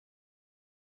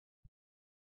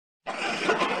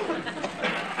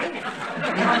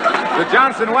The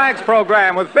Johnson Wax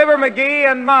Program with Fibber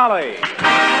McGee and Molly.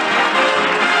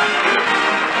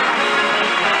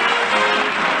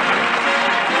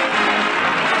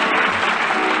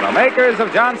 The makers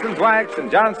of Johnson's Wax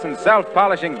and Johnson's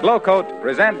Self-Polishing Glow Coat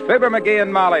present Fibber McGee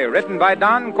and Molly, written by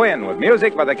Don Quinn with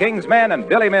music by the King's Men and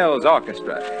Billy Mills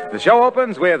Orchestra. The show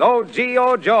opens with O G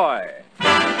O Joy.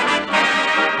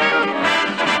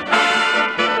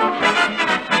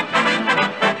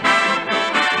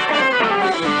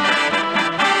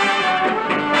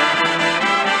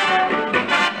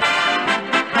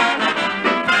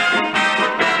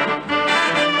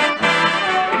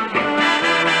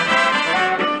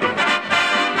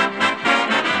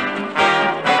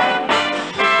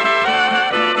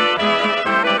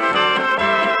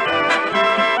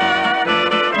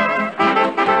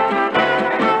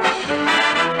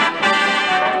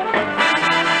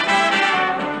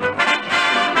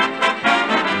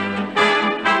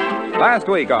 Last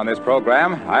week on this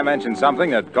program, I mentioned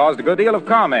something that caused a good deal of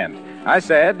comment. I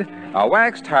said, a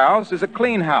waxed house is a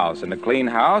clean house, and a clean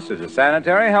house is a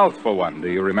sanitary, healthful one. Do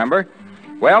you remember?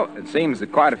 Well, it seems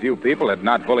that quite a few people had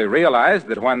not fully realized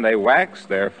that when they wax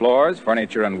their floors,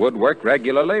 furniture, and woodwork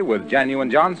regularly with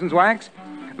genuine Johnson's wax,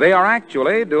 they are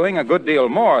actually doing a good deal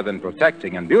more than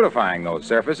protecting and beautifying those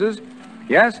surfaces.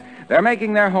 Yes, they're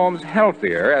making their homes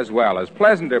healthier as well as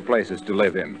pleasanter places to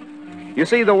live in. You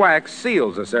see, the wax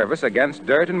seals the surface against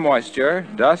dirt and moisture.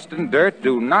 Dust and dirt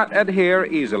do not adhere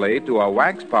easily to a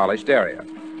wax-polished area.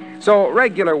 So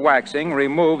regular waxing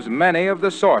removes many of the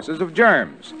sources of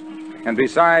germs. And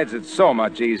besides, it's so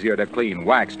much easier to clean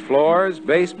waxed floors,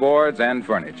 baseboards, and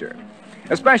furniture.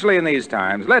 Especially in these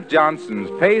times, let Johnson's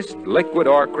paste, liquid,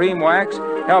 or cream wax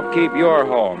help keep your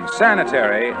home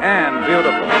sanitary and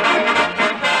beautiful.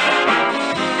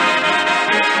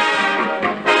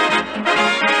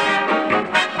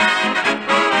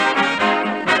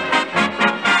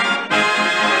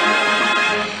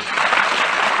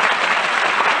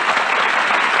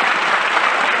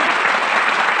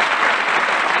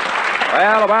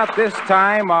 Well, about this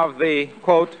time of the,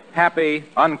 quote, happy,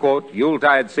 unquote,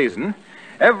 Yuletide season,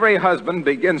 every husband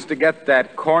begins to get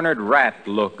that cornered rat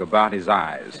look about his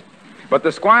eyes. But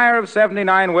the Squire of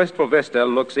 79 Wistful Vista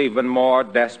looks even more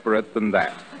desperate than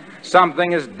that.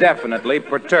 Something is definitely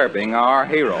perturbing our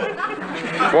hero.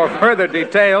 For further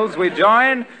details, we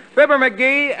join Fibber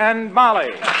McGee and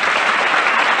Molly.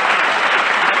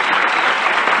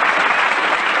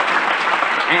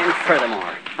 And furthermore,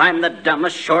 I'm the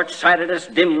dumbest,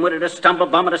 short-sightedest, dim-wittedest,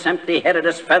 stumble-bummetest,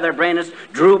 empty-headedest, feather-brainedest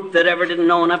droop that ever didn't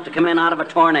know enough to come in out of a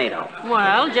tornado.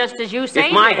 Well, just as you say.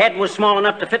 If my head was small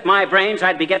enough to fit my brains,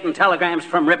 I'd be getting telegrams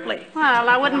from Ripley. Well,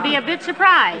 I wouldn't be a bit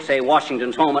surprised. They say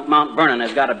Washington's home at Mount Vernon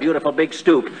has got a beautiful big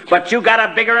stoop, but you got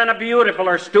a bigger and a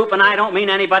beautifuler stoop, and I don't mean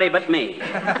anybody but me.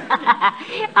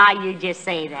 You just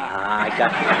say that. I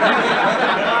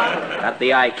got the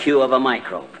IQ of a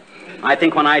microbe. I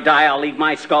think when I die, I'll leave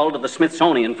my skull to the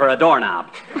Smithsonian for a doorknob.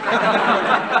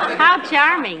 How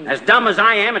charming. As dumb as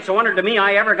I am, it's a wonder to me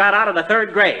I ever got out of the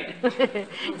third grade.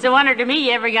 It's a wonder to me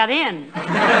you ever got in.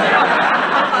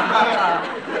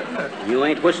 You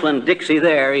ain't whistling Dixie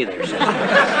there either, sister.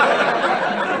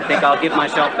 I think I'll give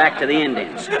myself back to the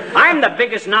Indians. I'm the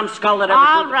biggest numbskull that ever...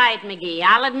 All right, McGee.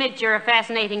 I'll admit you're a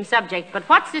fascinating subject, but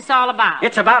what's this all about?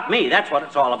 It's about me. That's what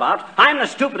it's all about. I'm the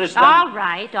stupidest... All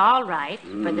right.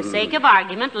 For the sake of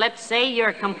argument, let's say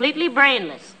you're completely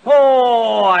brainless.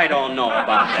 Oh, I don't know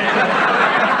about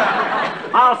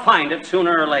that. I'll find it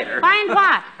sooner or later. Find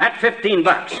what? That $15.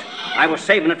 I was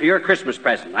saving it for your Christmas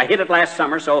present. I hid it last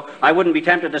summer so I wouldn't be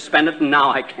tempted to spend it, and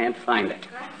now I can't find it.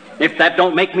 If that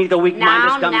don't make me the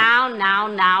weak-minded scum...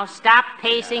 Now, stop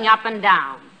pacing up and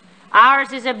down.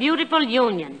 Ours is a beautiful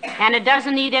union, and it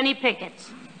doesn't need any pickets.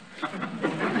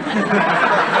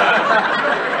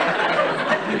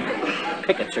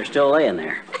 Pickets are still laying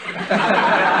there.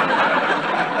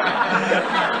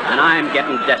 And I'm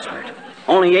getting desperate.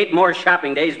 Only 8 more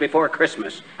shopping days before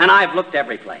Christmas, and I've looked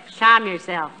every place. Calm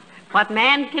yourself. What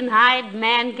man can hide,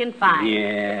 man can find.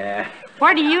 Yeah.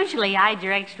 Where do you usually hide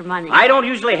your extra money? I don't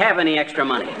usually have any extra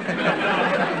money.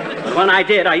 But when I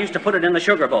did, I used to put it in the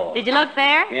sugar bowl. Did you look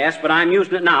there? Yes, but I'm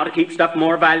using it now to keep stuff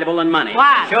more valuable than money.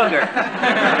 What? Sugar.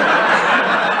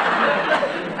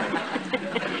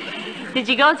 Did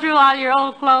you go through all your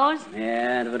old clothes?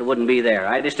 Yeah, it wouldn't be there.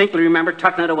 I distinctly remember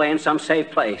tucking it away in some safe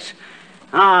place.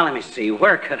 Ah, let me see.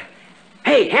 Where could I...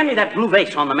 Hey, hand me that blue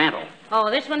vase on the mantel.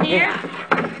 Oh, this one here?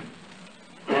 Yeah.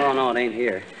 Oh, no, it ain't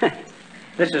here.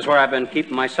 This is where I've been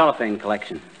keeping my cellophane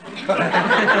collection.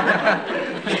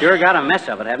 Sure got a mess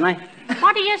of it, haven't I?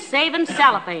 What are you saving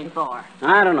cellophane for?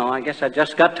 I don't know. I guess I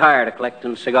just got tired of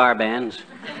collecting cigar bands.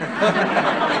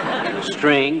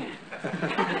 String.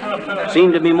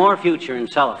 Seemed to be more future in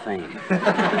cellophane.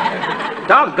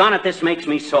 Doggone it, this makes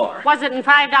me sore. Was it in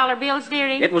 $5 bills,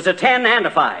 dearie? It was a 10 and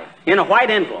a 5 in a white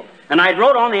envelope. And I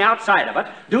wrote on the outside of it,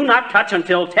 do not touch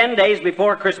until 10 days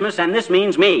before Christmas, and this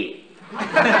means me.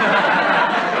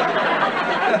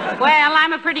 Well,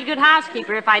 I'm a pretty good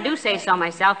housekeeper, if I do say so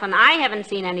myself, and I haven't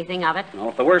seen anything of it. Well,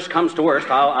 if the worst comes to worst,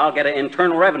 I'll get an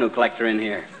internal revenue collector in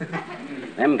here.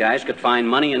 Them guys could find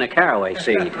money in a caraway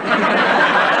seed.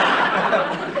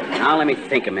 Now, let me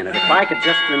think a minute. If I could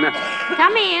just remember...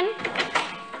 Come in.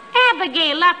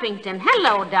 Abigail Uppington.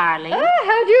 Hello, darling. Oh,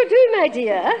 how do you do, my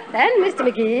dear? And Mr.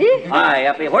 McGee. Hi,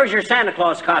 Uppy. Where's your Santa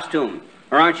Claus costume?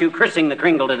 Or aren't you christening the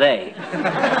Kringle today?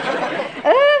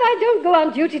 Oh, I don't go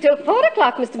on duty till 4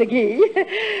 o'clock, Mr.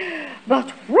 McGee. But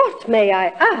what, may I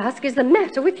ask, is the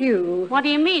matter with you? What do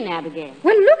you mean, Abigail?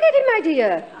 Well, look at him, my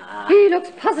dear. He looks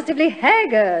positively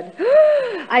haggard.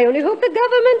 I only hope the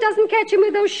government doesn't catch him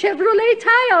with those Chevrolet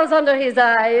tires under his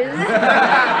eyes.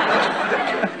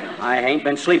 I ain't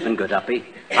been sleeping good, Uppy.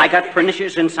 I got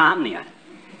pernicious insomnia.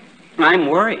 I'm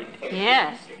worried.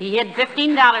 Yes, he hid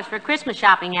 $15 for Christmas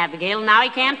shopping, Abigail, and now he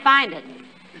can't find it.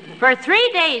 For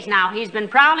 3 days now, he's been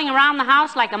prowling around the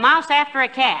house like a mouse after a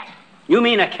cat. You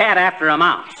mean a cat after a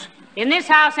mouse? In this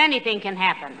house, anything can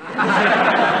happen.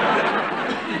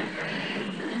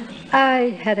 I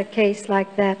had a case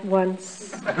like that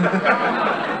once.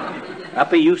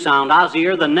 Uppy, you sound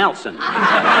Ozzier than Nelson.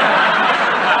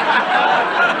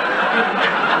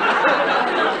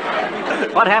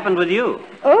 What happened with you?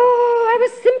 Oh, I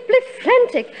was simply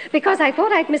frantic because I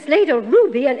thought I'd mislaid a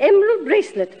ruby and emerald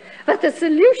bracelet. But the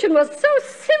solution was so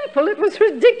simple, it was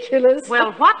ridiculous.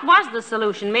 Well, what was the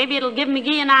solution? Maybe it'll give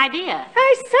McGee an idea.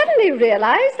 I suddenly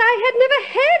realized I had never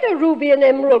had a ruby and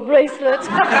emerald bracelet. Oh,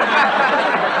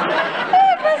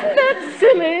 wasn't that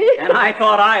silly? And I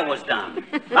thought I was dumb.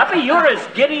 Uppy, you're as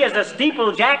giddy as a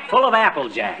steeplejack full of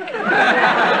applejack.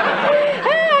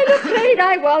 I'm afraid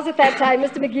I was at that time,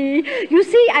 Mr. McGee. You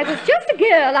see, I was just a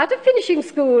girl out of finishing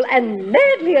school and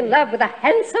madly in love with a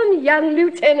handsome young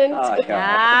lieutenant.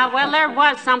 Well, there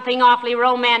was something awfully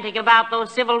romantic about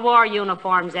those Civil War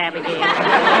uniforms, Abigail.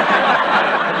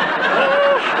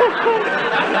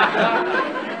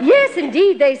 Yes,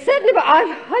 indeed, they certainly were.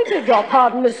 I beg your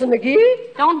pardon, Mr.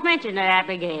 McGee. Don't mention it,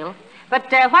 Abigail. But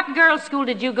what girls' school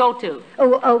did you go to?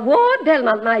 Oh, Ward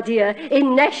Belmont, my dear,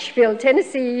 in Nashville,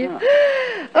 Tennessee.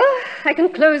 Oh, I can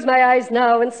close my eyes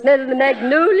now and smell the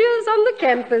magnolias on the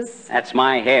campus. That's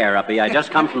my hair, Uppy. I just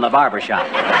come from the barber shop.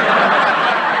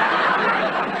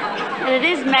 And it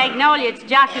is Magnolia. It's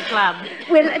Jockey Club.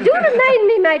 Well, do remind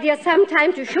me, my dear,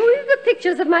 sometime to show you the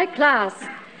pictures of my class.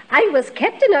 I was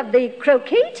captain of the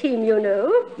croquet team, you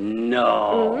know.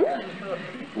 No.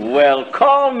 Well,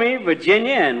 call me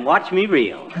Virginia and watch me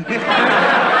reel.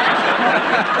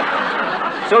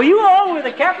 So you all were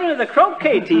the captain of the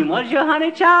croquet team, was you,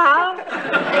 honey child?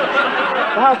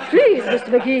 Now, please, Mr.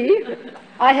 McGee.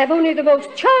 I have only the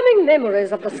most charming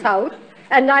memories of the South,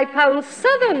 and I found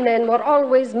Southern men were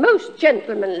always most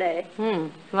gentlemanly.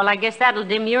 Well, I guess that'll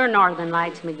dim your northern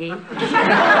lights, McGee.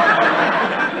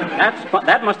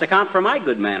 That must account for my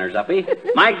good manners, Uppy.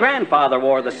 My grandfather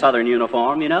wore the Southern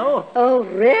uniform, you know. Oh,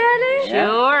 really?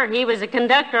 Sure. He was a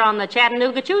conductor on the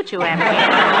Chattanooga Choo-Choo, Abigail.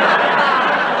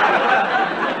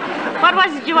 What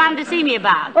was it you wanted to see me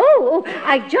about? Oh,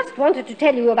 I just wanted to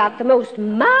tell you about the most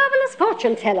marvelous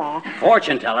fortune teller.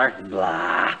 Fortune teller?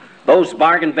 Blah. Those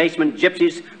bargain basement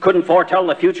gypsies couldn't foretell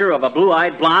the future of a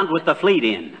blue-eyed blonde with the fleet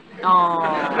in. Oh.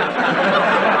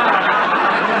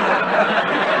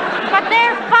 But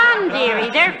they're fun, dearie.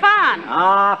 They're fun.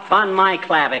 Ah, fun my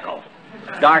clavicle.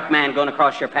 Dark man going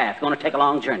across your path, going to take a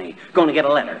long journey, going to get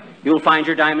a letter. You'll find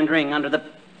your diamond ring under the...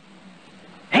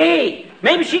 Hey,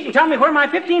 maybe she can tell me where my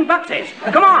 $15 is.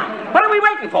 Come on. What are we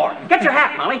waiting for? Get your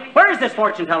hat, Molly. Where is this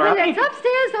fortune teller, Well, Uppy? it's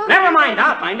upstairs, though. Never mind,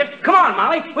 I'll find it. Come on,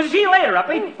 Molly. We'll see you later,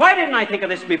 Uppy. Why didn't I think of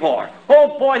this before?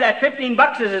 Oh, boy, that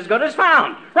 $15 is as good as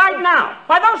found. Right now.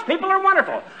 Why, those people are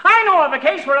wonderful. I know of a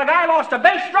case where a guy lost a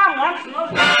bass drum once and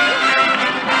those...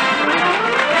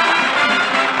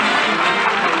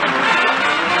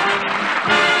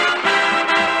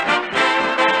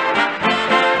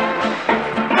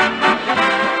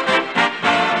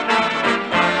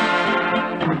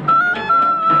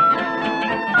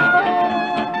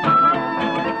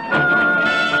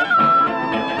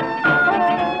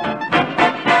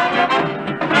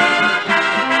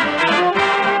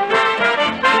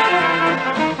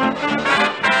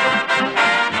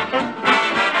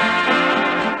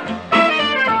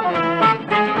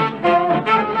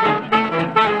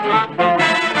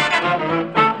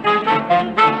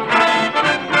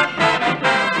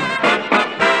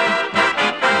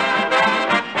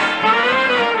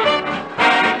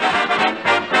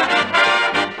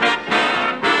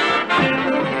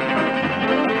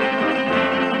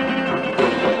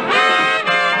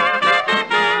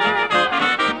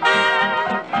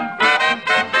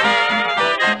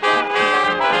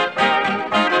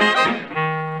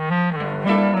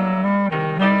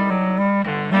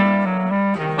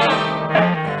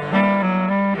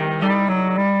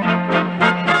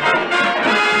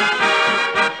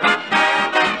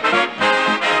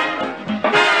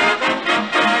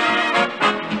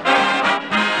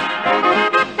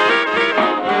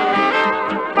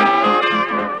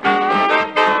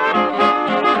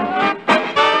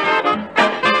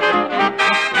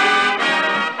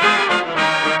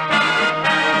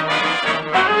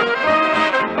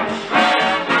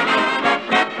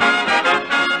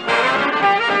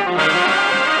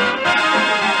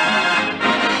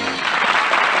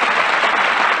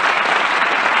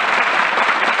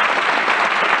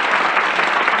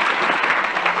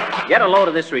 get a load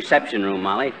of this reception room,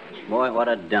 Molly. Boy, what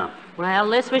a dump. Well,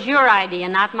 this was your idea,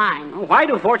 not mine. Why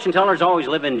do fortune tellers always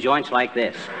live in joints like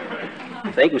this?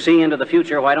 If they can see into the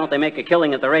future, why don't they make a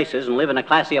killing at the races and live in a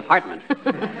classy apartment?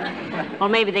 Well,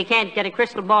 maybe they can't get a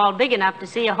crystal ball big enough to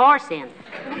see a horse in.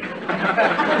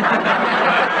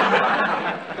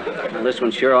 Well, this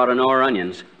one sure ought to know her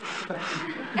onions.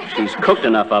 She's cooked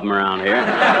enough of them around here.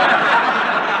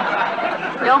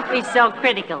 Don't be so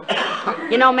critical.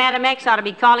 You know, Madam X ought to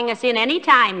be calling us in any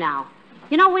time now.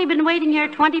 You know, we've been waiting here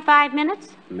 25 minutes.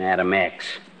 Madam X.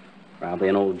 Probably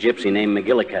an old gypsy named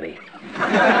McGillicuddy.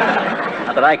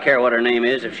 Not that I care what her name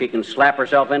is if she can slap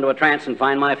herself into a trance and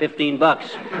find my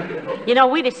 $15. You know,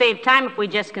 we'd have saved time if we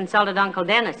just consulted Uncle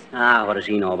Dennis. Ah, what does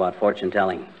he know about fortune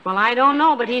telling? Well, I don't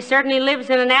know, but he certainly lives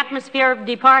in an atmosphere of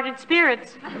departed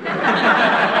spirits.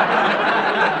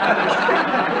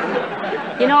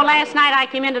 You know, last night I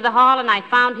came into the hall and I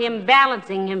found him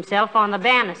balancing himself on the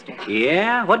banister.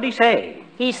 Yeah? What'd he say?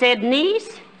 He said,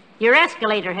 "Niece, your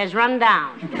escalator has run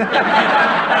down."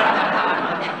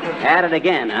 At it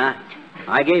again, huh?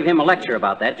 I gave him a lecture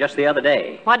about that just the other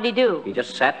day. What'd he do? He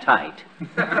just sat tight.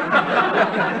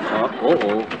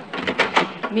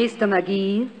 Mr.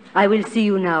 McGee, I will see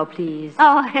you now, please.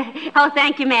 Oh,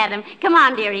 thank you, madam. Come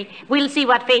on, dearie. We'll see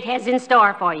what fate has in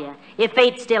store for you. If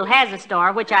fate still has a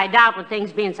store, which I doubt with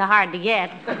things being so hard to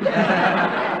get.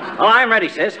 Well, I'm ready,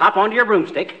 sis. Hop onto your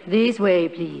broomstick. This way,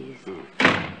 please.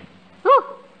 Ooh,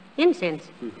 incense.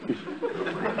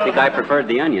 I think I preferred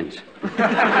the onions.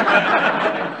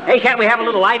 Hey, can't we have a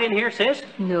little light in here, sis?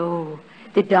 No.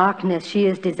 The darkness, she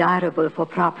is desirable for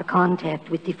proper contact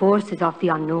with the forces of the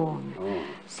unknown. Oh.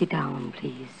 Sit down,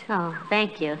 please. Oh,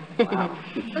 thank you. Wow.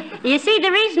 You see,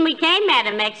 the reason we came,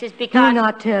 Madam X, is because... Do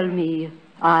not tell me.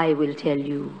 I will tell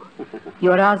you.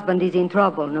 Your husband is in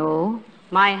trouble, no?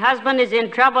 My husband is in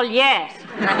trouble, yes.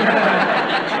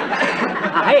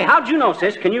 Hey, how'd you know,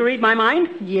 sis? Can you read my mind?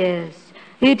 Yes.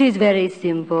 It is very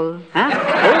simple. Huh?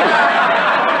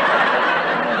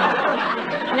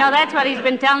 You know, that's what he's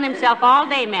been telling himself all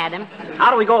day, madam. How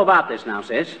do we go about this now,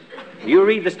 sis? Do you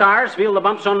read the stars, feel the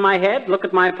bumps on my head, look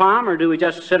at my palm, or do we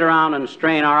just sit around and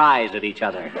strain our eyes at each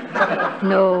other?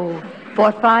 No.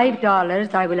 For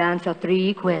 $5, I will answer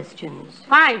 3 questions.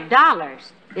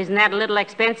 $5? Isn't that a little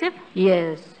expensive?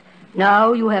 Yes.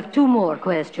 Now you have 2 more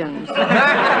questions. Well,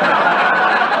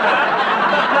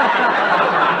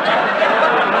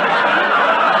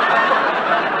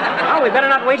 we better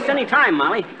not waste any time,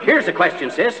 Molly. Here's the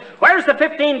question, sis. Where's the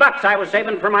 $15 I was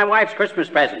saving for my wife's Christmas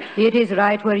present? It is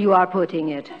right where you are putting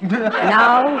it.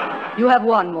 Now, you have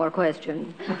 1 more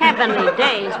question. Heavenly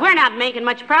days. We're not making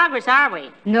much progress, are we?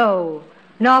 No.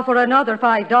 Now, for another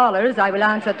 $5, I will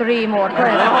answer 3 more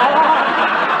questions.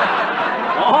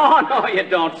 Oh, no, you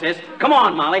don't, sis. Come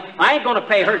on, Molly. I ain't going to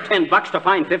pay her $10 to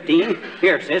find 15.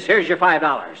 Here, sis, here's your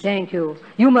 $5. Thank you.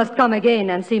 You must come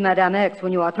again and see Madame X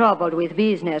when you are troubled with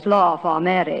business, law, or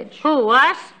marriage. Who,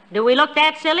 us? Do we look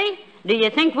that silly? Do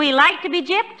you think we like to be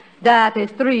gypped? That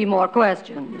is 3 more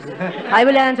questions. I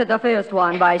will answer the first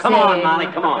one by saying... Come on, Molly,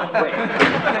 come on. Quick.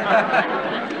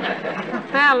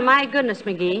 Well, my goodness,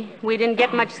 McGee. We didn't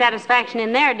get much satisfaction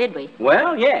in there, did we?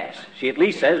 Well, yes. She at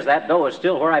least says that dough is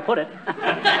still where I put it.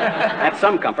 That's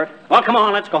some comfort. Well, come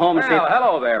on, let's go home and see. Well,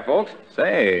 hello there, folks.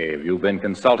 Say, have you been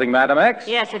consulting Madam X?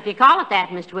 Yes, if you call it that,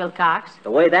 Mr. Wilcox. The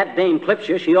way that dame clips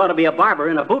you, she ought to be a barber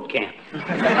in a boot camp.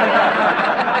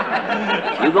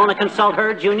 You going to consult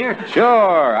her, Junior?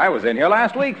 Sure. I was in here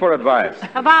last week for advice.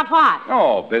 About what?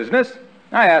 Oh, business.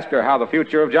 I asked her how the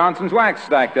future of Johnson's Wax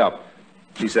stacked up.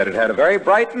 She said it had a very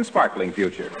bright and sparkling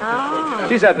future. Oh.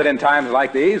 She said that in times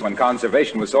like these, when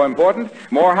conservation was so important,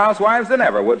 more housewives than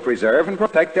ever would preserve and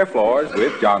protect their floors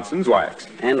with Johnson's Wax.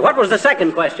 And what was the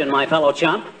second question, my fellow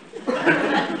chump?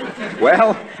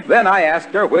 Well, then I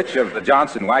asked her which of the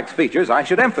Johnson Wax features I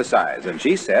should emphasize, and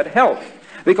she said health.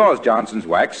 Because Johnson's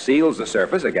Wax seals the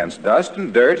surface against dust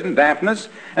and dirt and dampness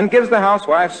and gives the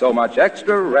housewife so much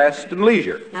extra rest and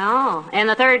leisure. Oh, and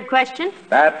the third question?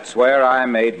 That's where I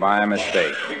made my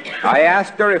mistake. I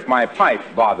asked her if my pipe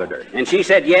bothered her. And she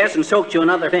said yes and soaked you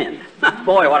another fin.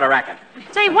 Boy, what a racket.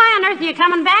 Say, why on earth are you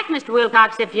coming back, Mr.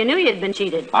 Wilcox, if you knew you'd been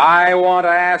cheated? I want to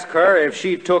ask her if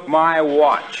she took my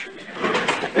watch.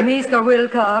 Mr.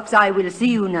 Wilcox, I will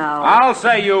see you now. I'll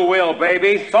say you will,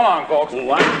 baby. So long, folks.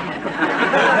 What?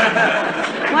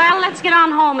 Well, let's get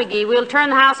on home, McGee. We'll turn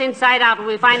the house inside out when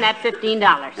we find that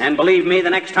 $15. And believe me, the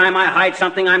next time I hide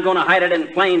something, I'm going to hide it in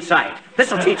plain sight.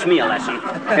 This'll teach me a lesson.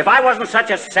 If I wasn't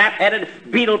such a sap-headed,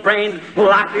 beetle-brained,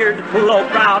 lop-eared,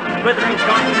 low-browed, withering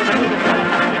skunk...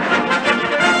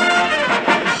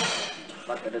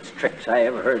 But the it's tricks I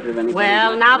ever heard of anything.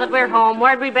 Well, now that we're home,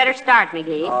 where'd we better start,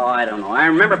 McGee? Oh, I don't know. I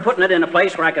remember putting it in a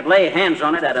place where I could lay hands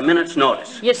on it at a minute's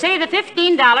notice. You say the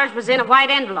 $15 was in a white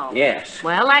envelope? Yes.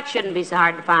 Well, that shouldn't be so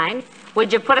hard to find.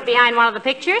 Would you put it behind one of the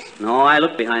pictures? No, I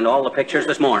looked behind all the pictures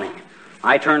this morning.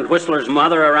 I turned Whistler's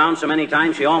mother around so many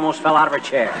times she almost fell out of her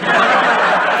chair.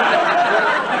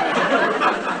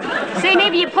 Say,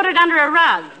 maybe you put it under a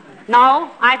rug.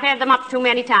 No, I've had them up too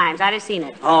many times. I'd have seen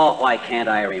it. Oh, why can't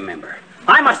I remember?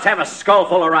 I must have a skull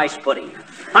full of rice pudding.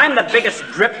 I'm the biggest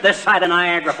drip this side of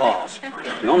Niagara Falls.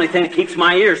 The only thing that keeps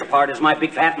my ears apart is my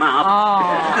big fat mouth.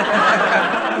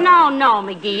 Oh. No,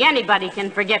 McGee. Anybody can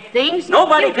forget things.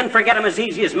 Nobody can forget them as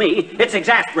easy as me. It's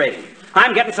exasperating.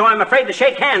 I'm getting so I'm afraid to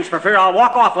shake hands for fear I'll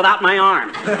walk off without my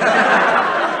arm.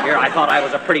 Here, I thought I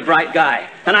was a pretty bright guy,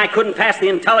 and I couldn't pass the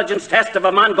intelligence test of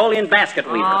a Mongolian basket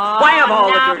weaver. Why of all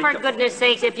the now, dirty... for goodness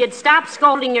sakes, if you'd stop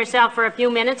scolding yourself for a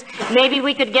few minutes, maybe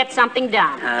we could get something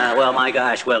done. Well, my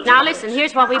gosh, well... Now, listen,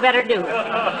 here's what we better do.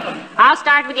 I'll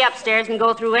start with the upstairs and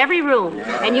go through every room,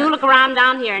 and you look around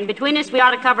down here, and between us, we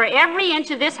ought to cover every inch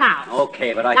of this house.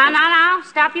 Okay, but I... Now,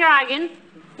 stop your arguing.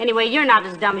 Anyway, you're not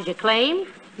as dumb as you claim.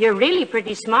 You're really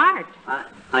pretty smart.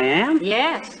 I am?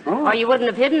 Yes. Oh. Or you wouldn't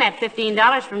have hidden that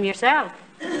 $15 from yourself.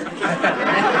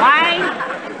 Why,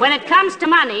 when it comes to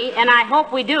money, and I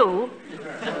hope we do...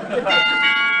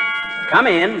 Come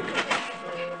in.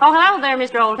 Oh, hello there,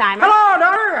 Mr. Oldtimer. Hello,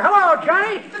 daughter. Hello,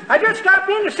 Johnny. I just stopped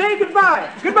in to say goodbye.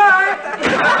 Goodbye.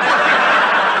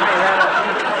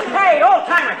 Hey,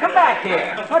 old-timer, come back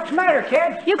here. What's the matter,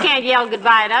 kid? You can't yell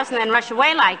goodbye at us and then rush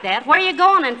away like that. Where are you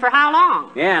going and for how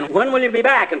long? Yeah, and when will you be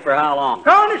back and for how long?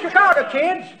 Going to Chicago,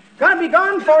 kids. Gonna be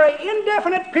gone for an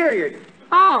indefinite period.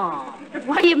 Oh,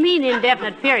 what do you mean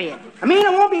indefinite period? I mean,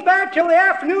 I won't be back till the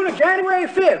afternoon of January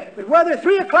 5th, but whether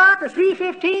 3 o'clock or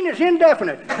 3:15 is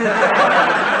indefinite.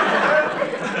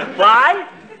 Fly?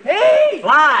 Hey!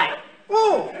 Fly.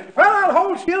 Oh, well, I'll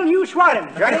hold still and you swat him,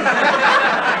 Johnny.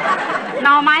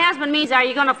 No, my husband means, are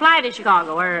you going to fly to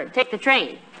Chicago or take the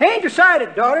train? Ain't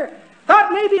decided, daughter.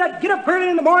 Thought maybe I'd get up early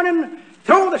in the morning,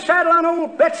 throw the saddle on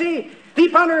old Betsy,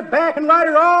 leap on her back and ride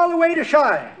her all the way to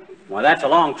Chi. Well, that's a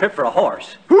long trip for a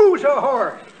horse. Who's a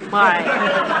horse? Why,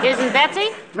 isn't Betsy?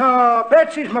 No,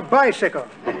 Betsy's my bicycle.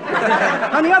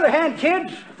 On the other hand,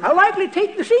 kids, I'll likely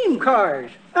take the steam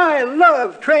cars. I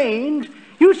love trains.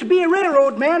 Used to be a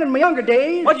railroad man in my younger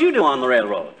days. What'd you do on the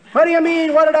railroad? What do you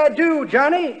mean, what did I do,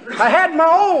 Johnny? I had my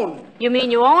own. You mean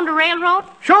you owned a railroad?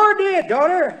 Sure did,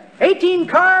 daughter. 18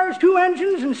 cars, 2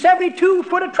 engines, and 72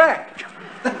 foot of track.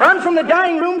 Run from the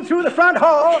dining room through the front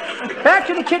hall, back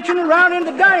to the kitchen and round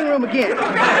into the dining room again.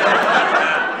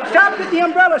 Stopped at the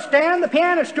umbrella stand, the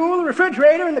piano stool, the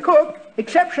refrigerator, and the cook,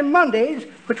 exception Mondays,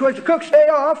 which was the cook's day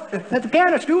off, and at the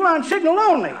piano stool on signal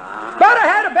only. But I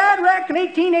had a bad wreck in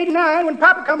 1889 when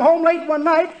Papa come home late one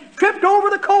night, tripped over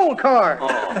the coal car.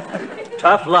 Oh,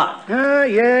 tough luck.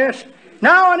 Yes.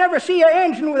 Now I never see an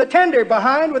engine with a tender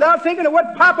behind without thinking of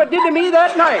what Papa did to me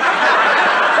that night.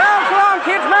 Well, so long,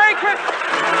 kids. Merry Christmas.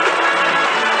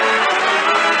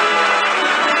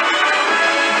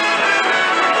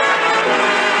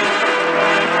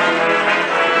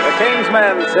 The King's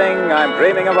Men sing I'm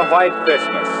Dreaming of a White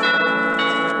Christmas.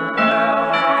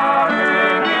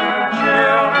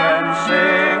 Children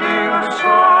singing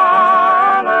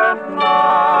silent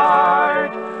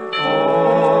night,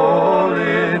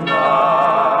 holy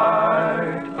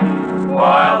night,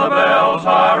 while the bells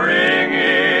are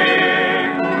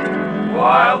ringing,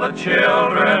 while the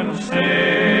children sing,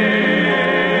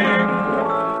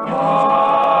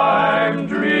 I'm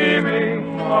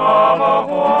dreaming of a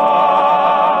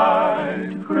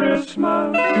white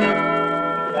Christmas,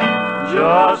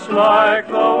 just like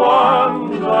the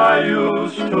ones I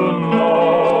used to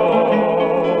know,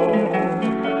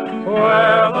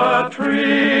 where the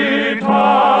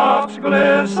treetops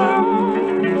glisten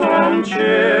and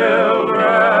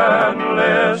children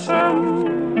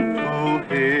listen to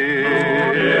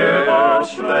hear the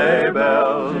sleigh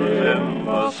bells in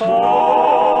the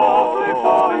softly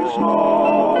falling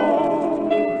snow.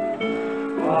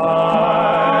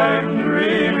 I'm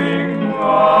dreaming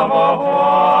of a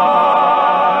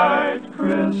white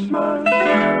Christmas,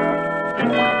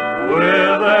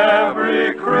 with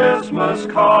every Christmas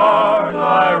card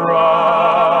I write.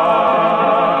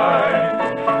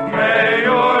 May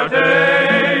your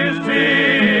days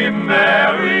be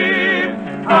merry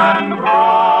and bright,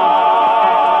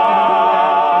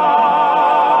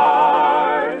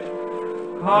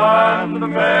 and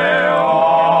may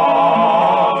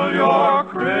all your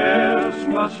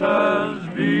Christmases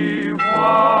be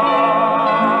white,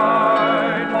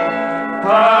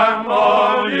 and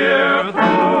all year through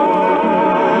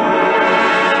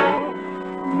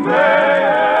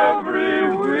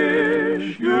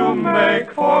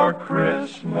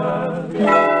Christmas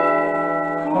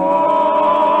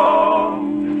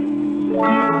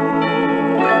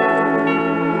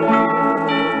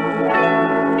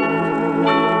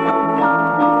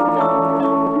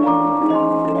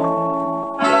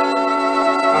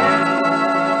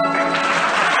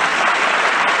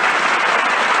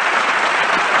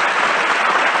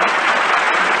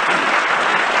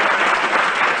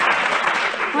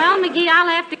McGee, I'll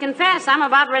have to confess, I'm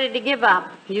about ready to give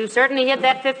up. You certainly hit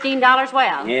that $15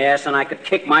 well. Yes, and I could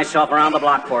kick myself around the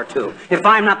block for it, too. If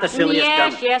I'm not the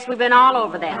silliest Yes, we've been all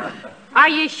over that. Are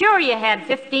you sure you had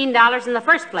 $15 in the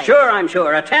first place? Sure, I'm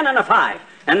sure. A 10 and a 5.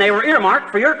 And they were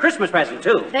earmarked for your Christmas present,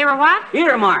 too. They were what?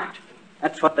 Earmarked.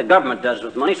 That's what the government does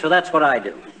with money, so that's what I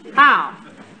do. How?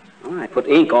 Well, I put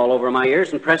ink all over my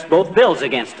ears and pressed both bills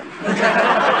against them.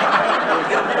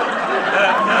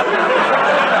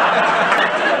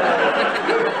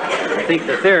 I think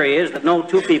the theory is that no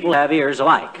two people have ears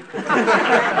alike.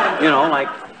 You know, like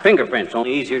fingerprints,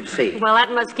 only easier to see. Well, that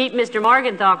must keep Mr.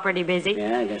 Morgenthau pretty busy.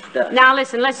 Yeah, I guess it does. Now,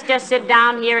 listen, let's just sit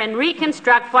down here and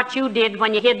reconstruct what you did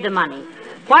when you hid the money.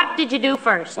 What did you do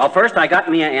first? Well, first I got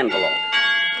me an envelope.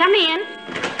 Come in.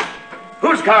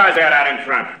 Whose car is that out in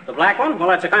front? The black one? Well,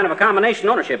 that's a kind of a combination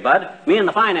ownership, Bud. Me and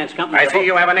the finance company. I see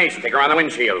you have an ace sticker on the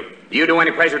windshield. Do you do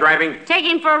any pleasure driving? Take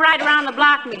him for a ride around the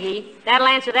block, McGee. That'll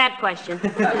answer that question.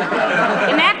 In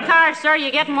that car, sir,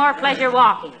 you get more pleasure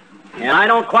walking. And I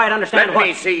don't quite understand Let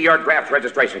me see your draft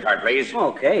registration card, please.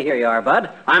 Okay, here you are, Bud.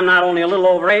 I'm not only a little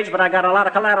overage, but I got a lot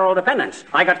of collateral dependents.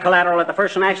 I got collateral at the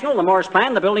First National, the Morris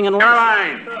Plan, the building in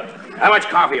Caroline, how much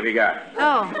coffee have you got?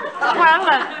 Oh, well,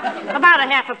 about a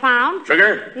half a pound.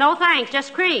 Sugar? No, thanks,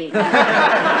 just cream.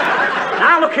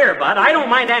 Now, look here, Bud. I don't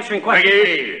mind answering questions.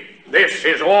 McGee, this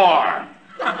is war.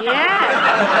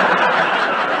 Yeah.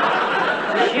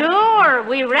 Sure,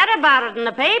 we read about it in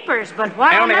the papers, but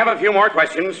what... I only have a few more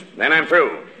questions, then I'm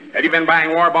through. Have you been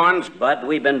buying war bonds? Bud,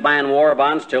 we've been buying war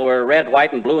bonds till we're red,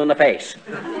 white, and blue in the face.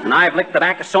 And I've licked the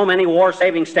back of so many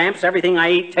war-saving stamps, everything I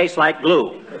eat tastes like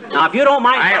glue. Now, if you don't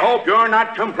mind... I hope you're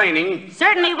not complaining.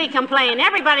 Certainly we complain.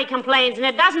 Everybody complains, and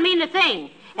it doesn't mean a thing.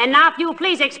 And now, if you'll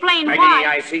please explain McGee, why...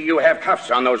 I see you have cuffs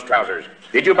on those trousers.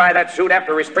 Did you buy that suit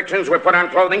after restrictions were put on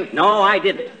clothing? No, I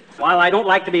didn't. While I don't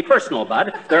like to be personal,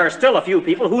 Bud, there are still a few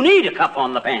people who need a cuff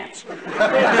on the pants. So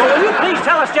will you please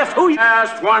tell us just who you...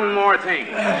 Just one more thing.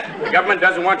 The government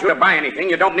doesn't want you to buy anything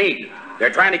you don't need. They're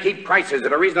trying to keep prices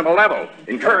at a reasonable level,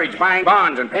 encourage buying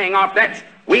bonds and paying off debts.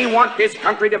 We want this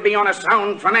country to be on a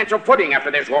sound financial footing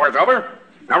after this war is over.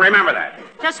 Now remember that.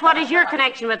 Just what is your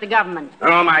connection with the government?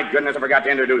 Oh, my goodness, I forgot to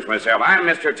introduce myself. I'm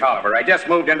Mr. Tolliver. I just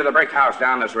moved into the brick house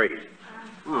down the street.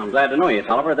 Oh, I'm glad to know you,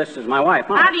 Tolliver. This is my wife,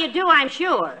 Mom. How do you do, I'm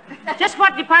sure. Just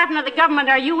what department of the government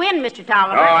are you in, Mr.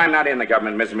 Tolliver? Oh, I'm not in the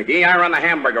government, Mrs. McGee. I run the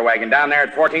hamburger wagon down there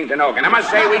at 14th and Oak. And I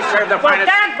must say we serve the Well, finest...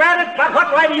 dad it, but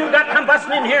what right do you got come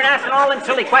busting in here and asking all them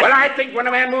silly questions? Well, I think when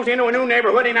a man moves into a new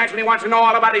neighborhood, he naturally wants to know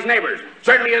all about his neighbors.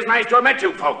 Certainly is nice to have met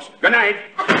you folks. Good night.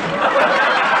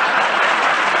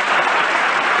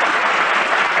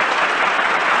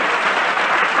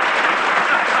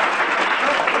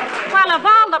 Well, of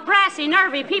all the brassy,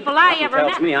 nervy people I ever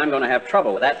tells met... me I'm going to have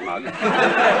trouble with that mug.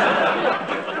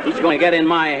 He's going to get in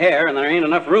my hair, and there ain't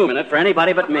enough room in it for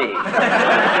anybody but me.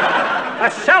 A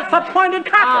self-appointed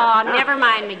copper. Oh, never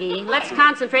mind, McGee. Let's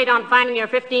concentrate on finding your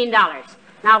 $15.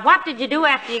 Now, what did you do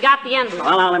after you got the envelope?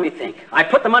 Well, now, let me think. I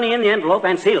put the money in the envelope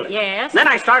and sealed it. Yes. Then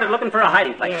I started looking for a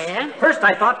hiding place. Yes. First,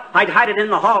 I thought I'd hide it in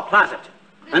the hall closet.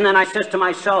 And then I says to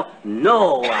myself,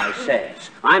 no, I says.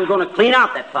 I'm going to clean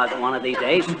out that closet one of these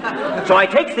days. So I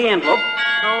takes the envelope.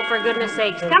 Oh, for goodness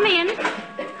sakes. Come in.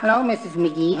 Hello, Mrs.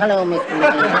 McGee. Hello, Mr.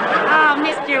 McGee. Oh,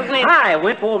 Mr. Wimp. Hi,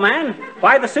 Wimp, old man.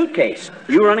 Why the suitcase?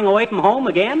 You running away from home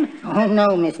again? Oh,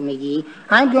 no, Miss McGee.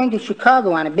 I'm going to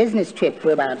Chicago on a business trip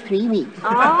for about 3 weeks.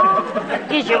 Oh,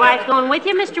 is your wife going with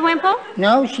you, Mr. Wimple?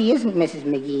 No, she isn't, Mrs.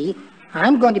 McGee.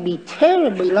 I'm going to be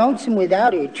terribly lonesome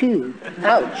without her, too.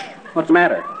 Ouch. What's the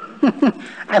matter?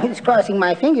 I was crossing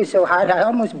my fingers so hard I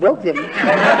almost broke them.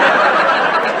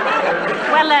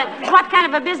 Well, what kind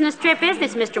of a business trip is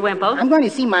this, Mr. Wimple? I'm going to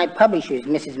see my publishers,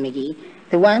 Mrs. McGee.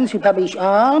 The ones who publish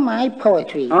all my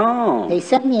poetry. Oh. They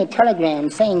sent me a telegram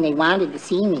saying they wanted to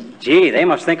see me. Gee, they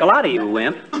must think a lot of you,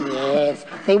 Wimp. Yes,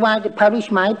 they wanted to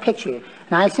publish my picture.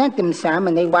 And I sent them some,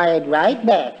 and they wired right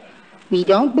back. We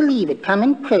don't believe it. Come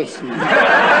in person.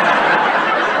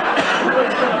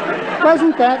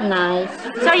 Wasn't that nice?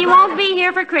 So you won't be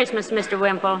here for Christmas, Mr.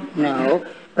 Wimple? No,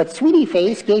 but Sweetie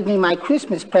Face gave me my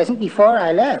Christmas present before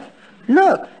I left.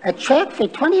 Look, a check for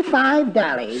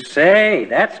 $25. Say,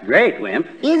 that's great, Wimp.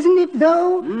 Isn't it,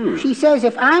 though? She says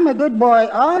if I'm a good boy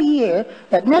all year,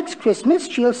 that next Christmas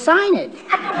she'll sign it.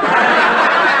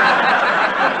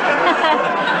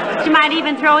 She might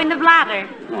even throw in the blotter.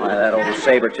 Why, that old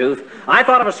saber-tooth. I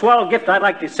thought of a swell gift I'd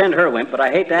like to send her, Wimp, but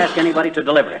I hate to ask anybody to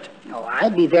deliver it. Oh,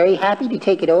 I'd be very happy to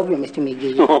take it over, Mr.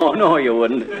 McGee. Oh, no, you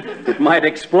wouldn't. It might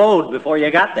explode before you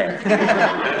got there.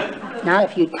 Now,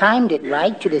 if you timed it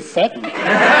right to the second.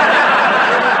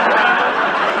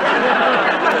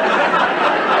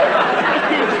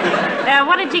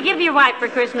 What did you give your wife for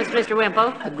Christmas, Mr.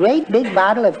 Wimple? A great big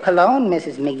bottle of cologne,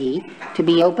 Mrs. McGee, to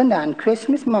be opened on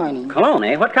Christmas morning. Cologne,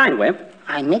 eh? What kind, Wimp?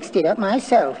 I mixed it up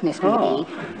myself, Miss McGee.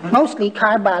 Mostly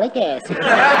carbolic acid. Oh,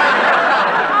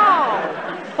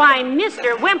 why,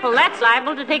 Mr. Wimple, that's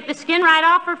liable to take the skin right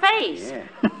off her face. Yeah.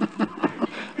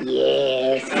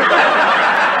 Yes.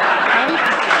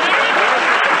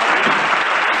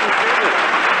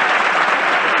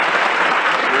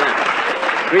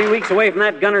 3 weeks away from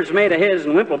that gunner's mate of his,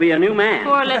 and Wimp will be a new man.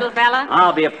 Poor little fella.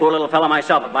 I'll be a poor little fella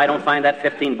myself if I don't find that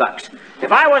 $15.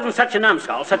 If I wasn't such a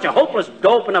numbskull, such a hopeless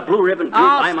dope in a blue ribbon tube,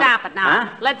 Stop it now.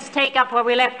 Huh? Let's take up where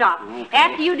we left off. Okay.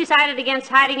 After you decided against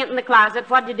hiding it in the closet,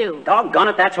 what'd you do? Doggone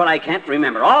it, that's what I can't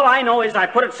remember. All I know is I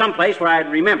put it someplace where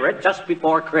I'd remember it just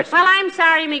before Christmas. Well, I'm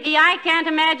sorry, McGee. I can't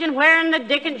imagine where in the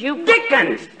dickens you...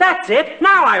 Dickens! That's it.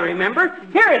 Now I remember.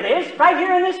 Here it is, right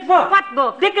here in this book. What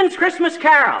book? Dickens' Christmas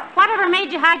Carol. Whatever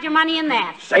made you hide your money in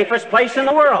that? Safest place in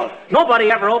the world. Nobody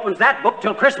ever opens that book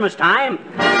till Christmas time.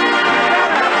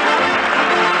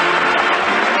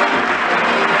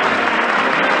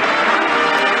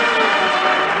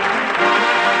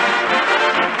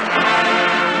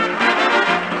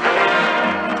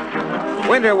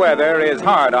 Winter weather is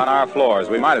hard on our floors.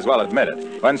 We might as well admit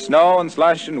it. When snow and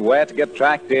slush and wet get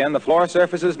tracked in, the floor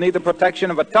surfaces need the protection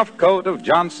of a tough coat of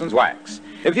Johnson's wax.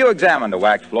 If you examined a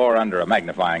waxed floor under a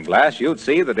magnifying glass, you'd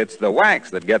see that it's the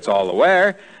wax that gets all the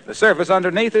wear. The surface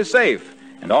underneath is safe.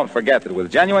 And don't forget that with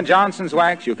genuine Johnson's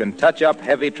wax, you can touch up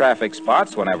heavy traffic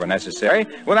spots whenever necessary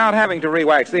without having to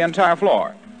re-wax the entire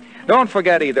floor. Don't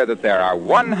forget either that there are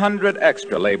 100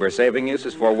 extra labor-saving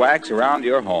uses for wax around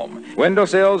your home.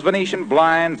 Windowsills, Venetian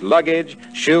blinds, luggage,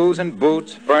 shoes and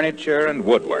boots, furniture and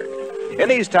woodwork. In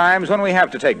these times when we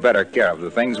have to take better care of the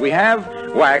things we have,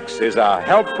 wax is a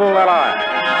helpful ally.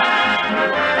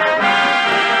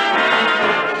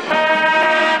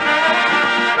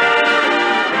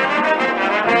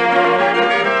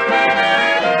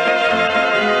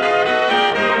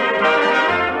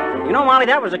 You know, Molly,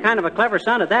 that was a kind of a clever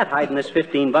son at that, hiding this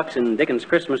 $15 in Dickens'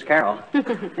 Christmas Carol.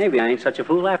 Maybe I ain't such a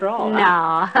fool after all.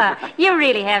 No. You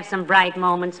really have some bright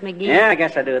moments, McGee. Yeah, I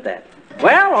guess I do at that.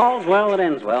 Well, all's well that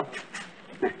ends well.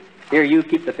 Here, you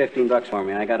keep the $15 for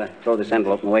me. I gotta throw this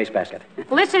envelope in the wastebasket.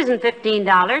 Well, this isn't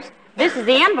 $15. This is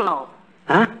the envelope.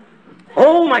 Huh?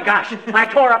 Oh, my gosh. I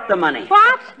tore up the money.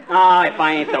 What? Ah, if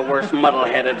I ain't the worst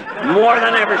muddle-headed. More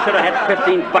than ever should have had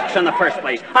 $15 in the first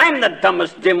place. I'm the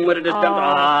dumbest, dim-wittedest dumb...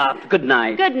 Ah, good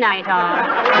night. Good night, all.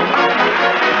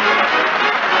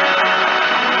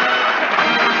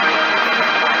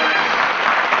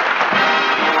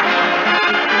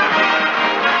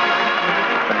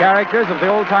 The characters of the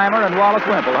old-timer and Wallace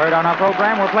Wimple heard on our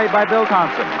program were played by Bill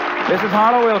Thompson. This is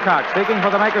Harlow Wilcox speaking for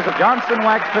the makers of Johnson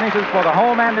Wax Finishes for the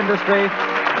home and industry,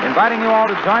 inviting you all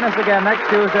to join us again next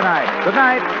Tuesday night. Good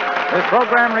night. This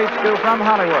program reached you from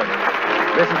Hollywood.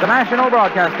 This is the National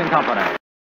Broadcasting Company.